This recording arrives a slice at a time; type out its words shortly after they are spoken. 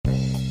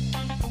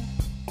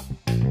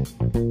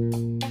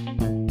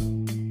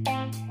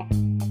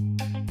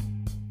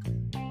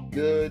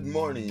Good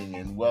morning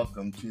and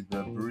welcome to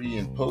the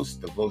Berean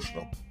Post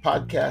devotional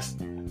podcast,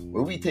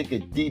 where we take a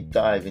deep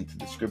dive into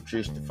the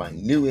scriptures to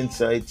find new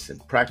insights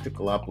and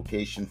practical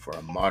application for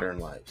our modern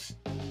lives.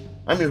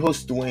 I'm your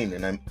host, Dwayne,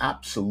 and I'm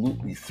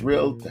absolutely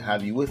thrilled to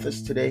have you with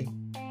us today.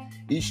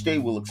 Each day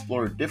we'll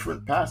explore a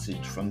different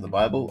passage from the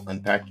Bible,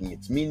 unpacking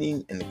its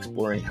meaning and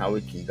exploring how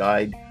it can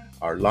guide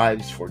our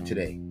lives for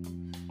today.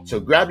 So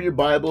grab your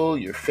Bible,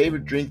 your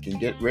favorite drink, and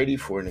get ready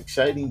for an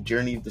exciting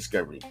journey of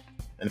discovery.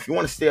 And if you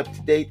want to stay up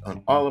to date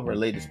on all of our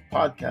latest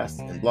podcasts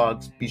and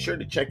blogs, be sure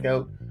to check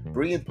out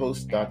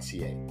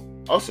believers..ca.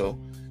 Also,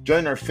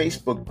 join our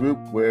Facebook group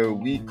where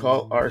we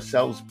call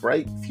ourselves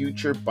Bright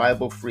Future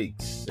Bible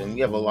Freaks, and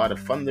we have a lot of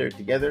fun there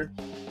together.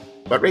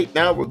 But right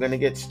now, we're going to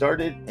get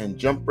started and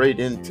jump right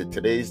into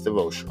today's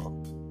devotional.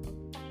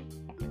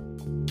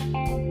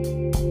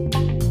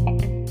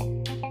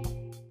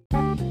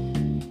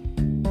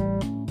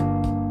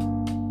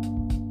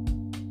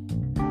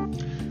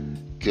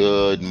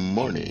 Good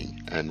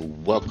morning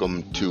and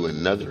welcome to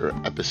another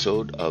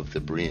episode of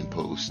the Berean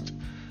Post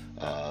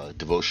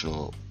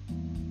devotional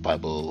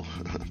Bible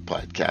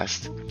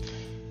podcast.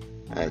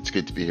 It's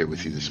good to be here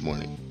with you this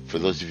morning. For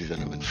those of you that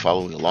have been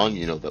following along,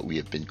 you know that we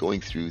have been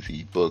going through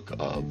the book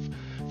of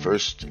 1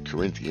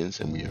 Corinthians,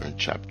 and we are in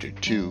chapter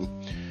 2,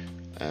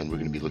 and we're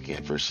going to be looking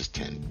at verses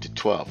 10 to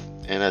 12.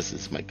 And as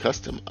is my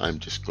custom, I'm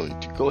just going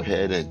to go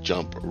ahead and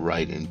jump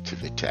right into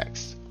the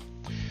text.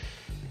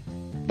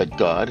 But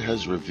God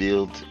has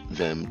revealed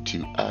them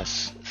to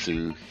us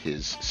through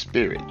His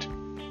Spirit.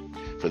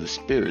 For the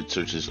Spirit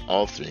searches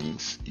all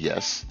things,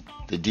 yes,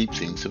 the deep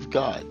things of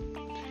God.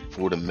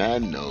 For what a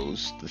man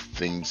knows the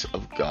things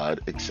of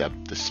God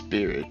except the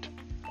Spirit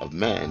of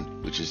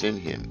man which is in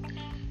him.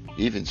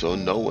 Even so,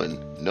 no one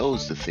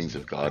knows the things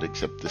of God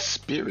except the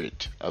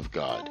Spirit of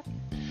God.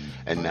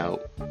 And now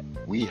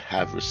we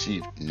have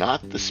received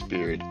not the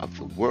spirit of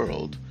the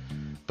world,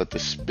 but the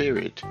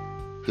Spirit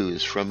who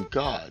is from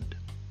God,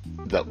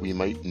 that we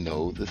might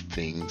know the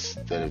things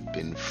that have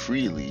been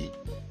freely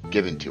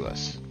given to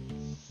us.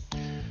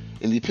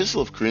 In the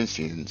Epistle of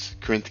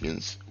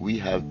Corinthians, we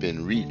have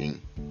been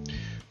reading,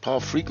 Paul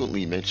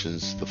frequently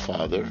mentions the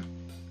Father,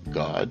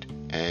 God,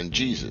 and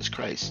Jesus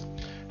Christ.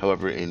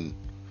 However, in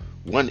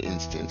one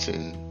instance,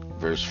 in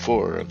verse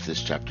 4 of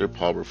this chapter,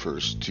 Paul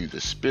refers to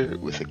the Spirit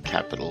with a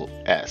capital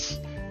S,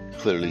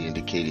 clearly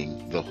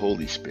indicating the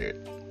Holy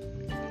Spirit.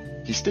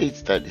 He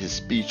states that his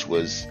speech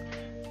and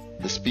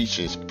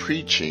his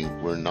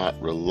preaching were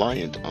not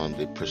reliant on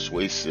the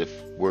persuasive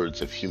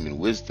words of human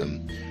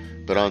wisdom,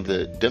 but on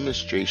the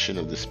demonstration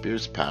of the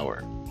Spirit's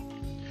power.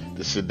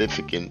 The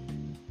significant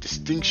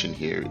distinction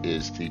here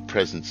is the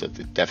presence of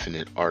the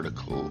definite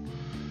article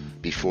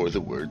before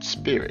the word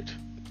Spirit,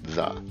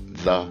 the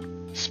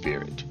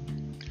Spirit.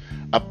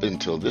 Up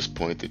until this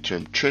point, the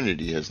term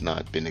Trinity has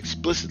not been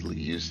explicitly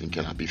used and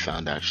cannot be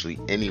found actually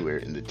anywhere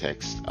in the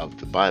text of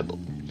the Bible.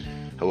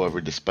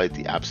 However, despite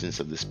the absence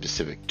of the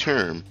specific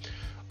term,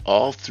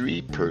 all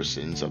three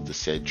persons of the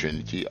said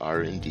Trinity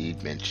are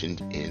indeed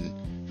mentioned in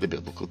the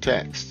biblical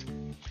text.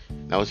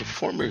 Now, as a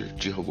former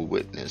Jehovah's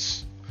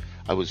Witness,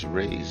 I was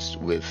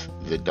raised with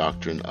the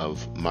doctrine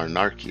of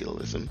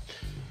monarchianism,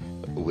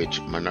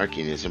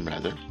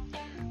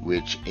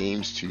 which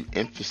aims to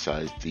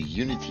emphasize the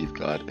unity of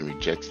God and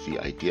rejects the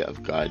idea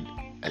of God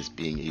as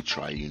being a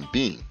triune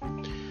being.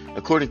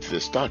 According to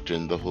this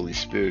doctrine, the Holy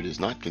Spirit is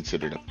not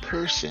considered a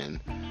person,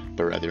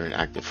 but rather an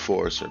active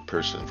force or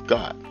person of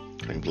God,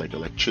 kind of like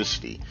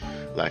electricity,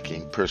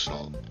 lacking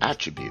personal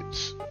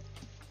attributes.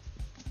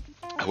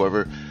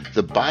 However,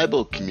 the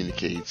Bible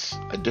communicates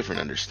a different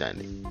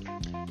understanding.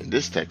 In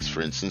this text,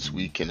 for instance,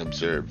 we can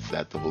observe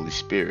that the Holy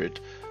Spirit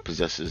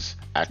possesses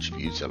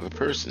attributes of a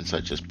person,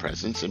 such as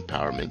presence,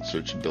 empowerment,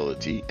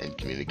 searchability, and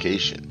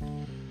communication.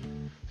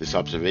 This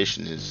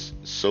observation is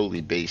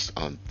solely based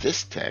on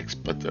this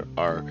text, but there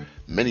are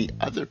many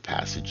other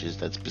passages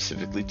that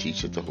specifically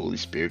teach that the Holy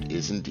Spirit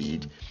is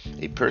indeed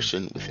a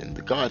person within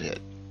the Godhead.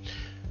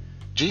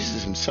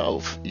 Jesus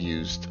himself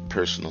used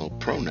personal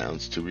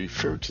pronouns to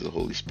refer to the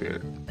Holy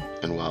Spirit,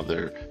 and while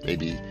there may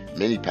be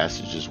many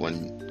passages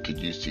one could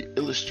use to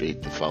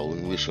illustrate the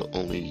following, we shall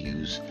only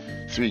use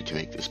 3 to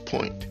make this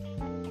point.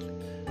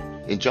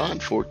 In John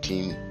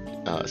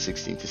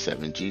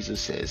 14:16-7, Jesus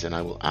says, "And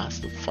I will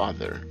ask the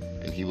Father,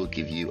 and he will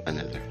give you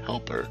another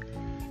helper,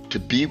 to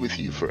be with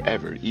you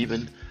forever,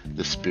 even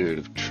the Spirit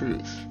of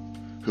truth,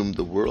 whom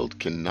the world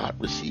cannot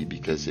receive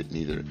because it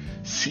neither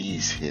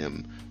sees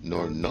him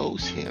nor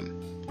knows him.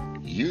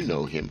 You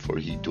know him, for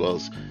he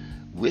dwells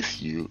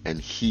with you, and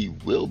he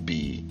will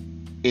be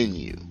in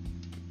you."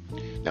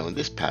 Now, in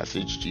this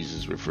passage,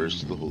 Jesus refers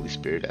to the Holy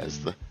Spirit as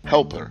the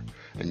helper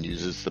and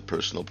uses the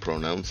personal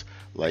pronouns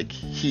like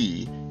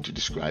he to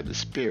describe the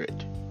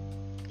Spirit.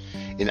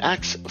 In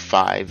Acts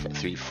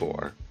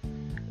 5:3-4,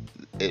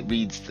 it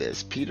reads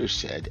this: Peter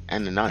said,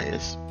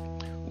 "Ananias,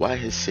 why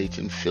has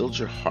Satan filled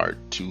your heart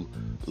to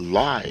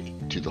lie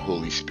to the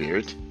Holy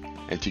Spirit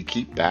and to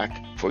keep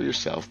back for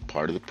yourself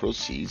part of the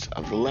proceeds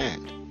of the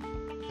land?"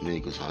 And then he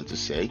goes on to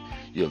say,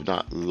 you have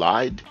not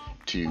lied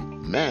to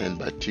man,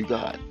 but to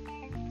God.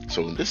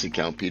 So in this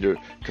account, Peter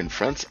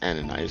confronts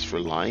Ananias for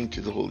lying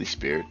to the Holy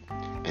Spirit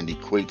and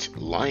equates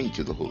lying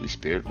to the Holy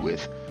Spirit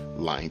with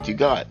lying to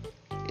God,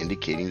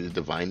 indicating the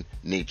divine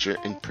nature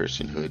and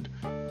personhood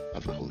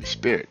of the Holy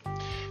Spirit.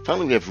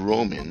 Finally, we have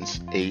Romans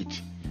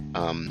 8,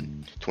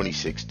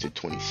 26 to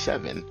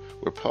 27,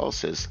 where Paul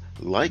says,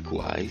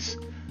 likewise,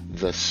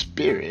 the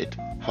Spirit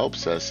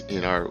helps us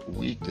in our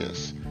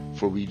weakness,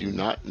 for we do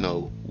not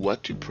know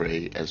what to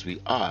pray as we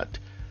ought,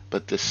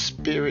 but the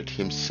Spirit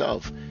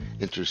himself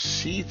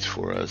intercedes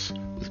for us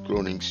with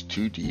groanings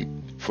too deep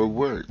for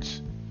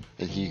words.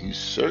 And he who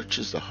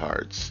searches the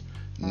hearts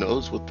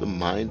knows what the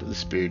mind of the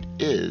Spirit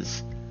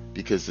is,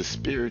 because the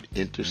Spirit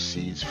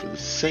intercedes for the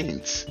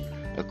saints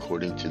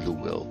according to the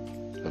will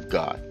of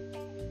God.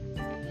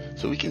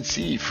 So we can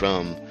see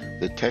from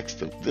the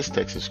text of this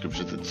text of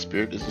Scripture that the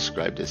Spirit is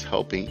described as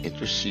helping,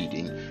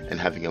 interceding, and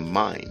having a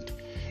mind,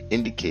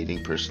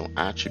 indicating personal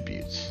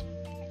attributes.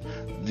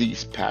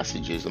 These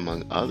passages,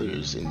 among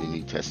others in the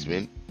New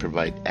Testament,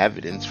 provide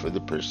evidence for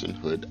the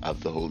personhood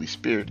of the Holy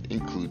Spirit,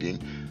 including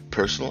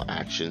personal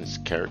actions,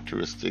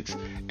 characteristics,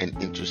 and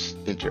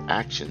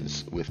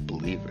interactions with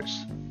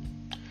believers.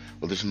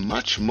 Well, there's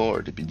much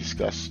more to be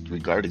discussed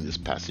regarding this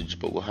passage,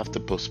 but we'll have to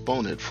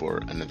postpone it for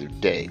another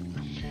day.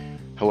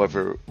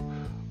 However,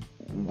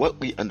 what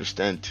we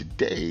understand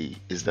today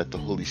is that the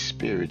Holy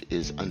Spirit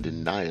is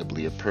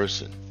undeniably a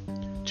person.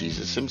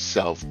 Jesus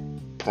himself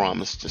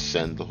promised to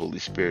send the Holy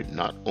Spirit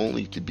not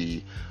only to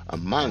be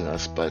among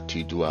us, but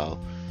to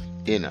dwell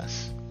in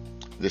us.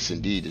 This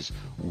indeed is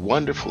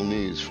wonderful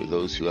news for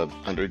those who have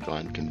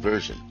undergone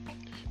conversion,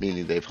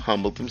 meaning they've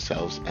humbled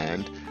themselves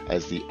and,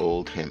 as the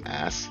old hymn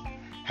asks,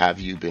 have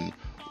you been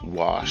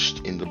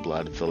washed in the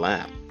blood of the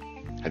Lamb?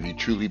 Have you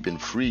truly been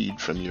freed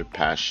from your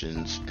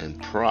passions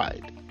and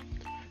pride?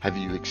 Have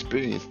you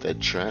experienced that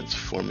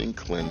transforming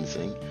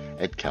cleansing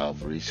at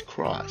Calvary's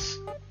cross?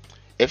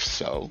 If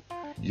so,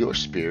 your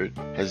spirit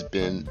has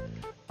been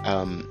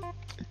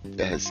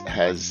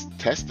has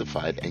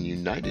testified and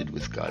united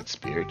with God's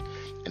Spirit,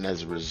 and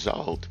as a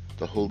result,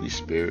 the Holy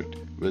Spirit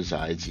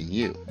resides in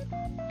you.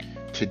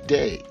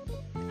 Today,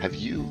 have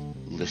you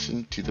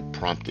listened to the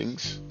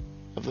promptings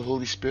of the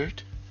Holy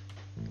Spirit?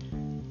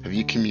 Have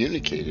you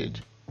communicated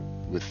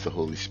with the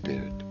Holy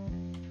Spirit?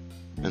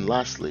 And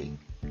lastly,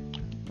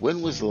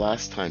 when was the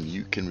last time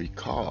you can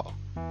recall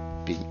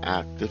being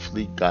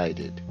actively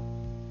guided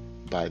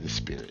by the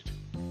Spirit?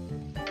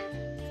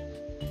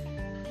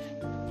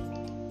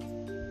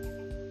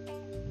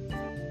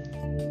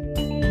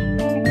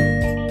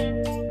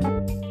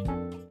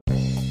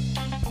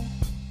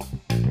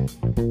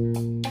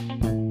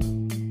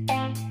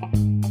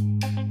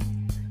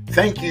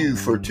 Thank you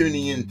for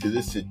tuning in to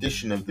this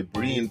edition of the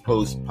Berean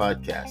Post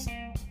podcast.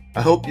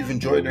 I hope you've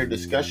enjoyed our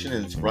discussion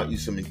and it's brought you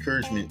some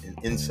encouragement and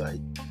insight.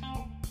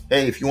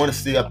 Hey, if you want to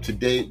stay up to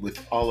date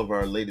with all of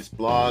our latest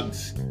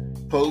blogs,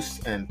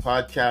 posts, and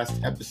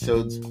podcast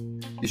episodes,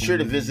 be sure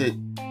to visit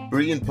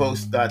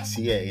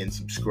believers.There and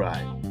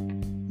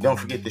subscribe. Don't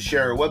forget to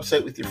share our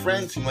website with your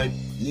friends who might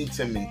need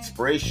some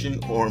inspiration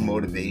or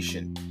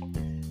motivation.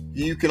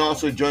 You can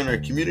also join our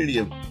community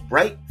of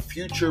Bright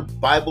Future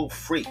Bible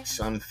Freaks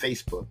on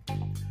Facebook.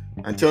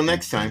 Until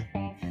next time,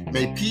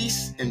 may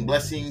peace and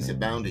blessings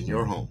abound in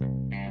your home.